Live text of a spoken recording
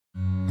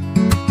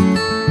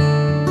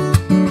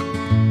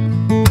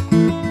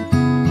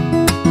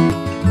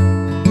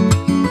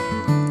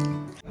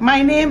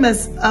My name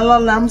is Ella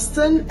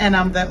Lumsden and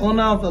I'm the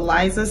owner of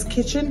Elizar's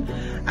Kitchen.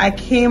 I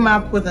came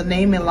up with the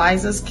name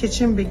Elizar's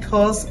Kitchen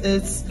because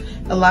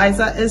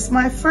Elizar is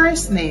my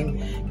first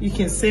name. You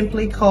can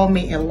simply call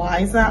me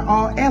Elizar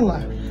or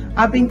Ella.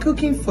 I've been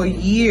cooking for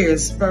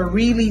years, but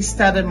really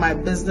started my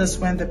business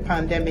when the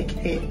pandemic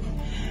hit.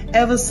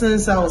 Ever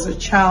since I was a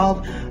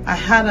child, I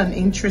had an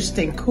interest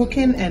in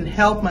cooking and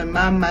helped my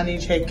mom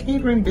manage her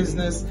catering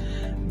business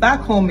back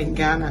home in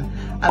Ghana.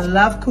 I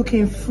love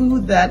cooking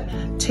food that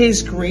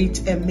tastes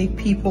great and make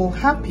people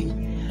happy.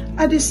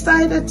 I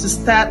decided to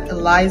start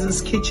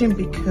Elizar's Kitchen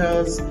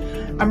because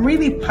I'm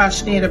really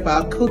passionate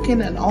about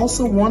cooking and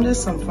also wanted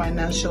some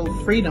financial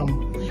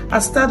freedom. I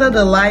started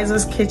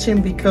Elizar's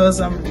Kitchen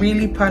because I'm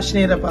really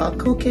passionate about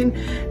cooking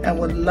and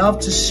would love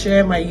to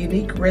share my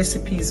unique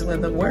recipes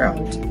with the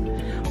world.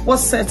 What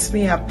sets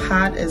me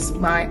apart is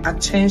my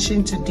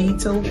attention to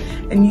detail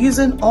and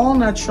using all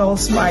natural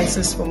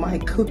spices for my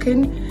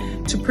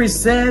cooking to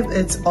preserve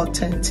its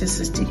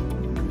authenticity.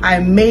 I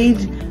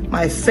made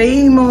my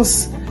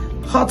famous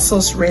hot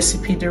sauce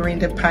recipe during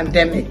the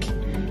pandemic,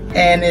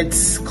 and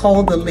it's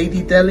called the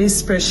Lady Deli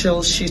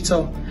Special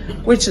Shito,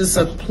 which is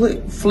a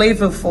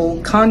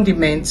flavorful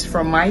condiment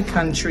from my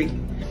country.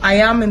 I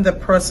am in the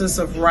process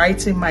of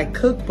writing my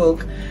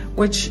cookbook,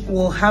 which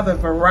will have a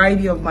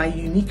variety of my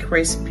unique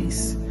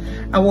recipes.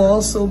 I've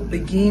also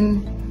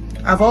begun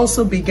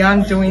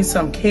doing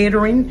some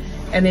catering,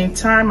 and in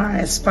time I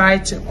aspire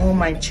to own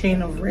my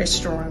chain of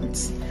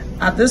restaurants.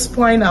 At this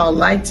point, I would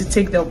like to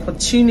take the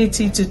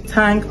opportunity to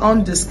thank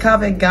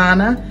Undiscover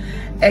Ghana,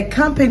 a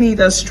company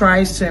that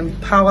strives to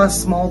empower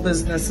small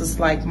businesses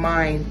like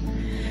mine.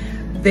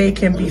 They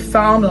can be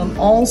found on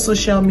all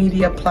social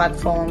media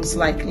platforms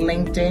like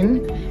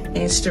LinkedIn,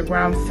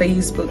 Instagram,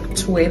 Facebook,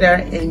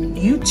 Twitter, and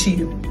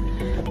YouTube.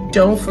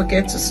 Don't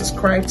forget to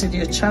subscribe to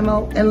their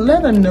channel and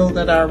let them know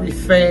that I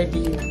referred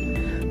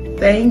you.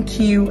 Thank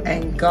you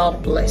and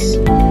God bless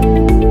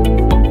you.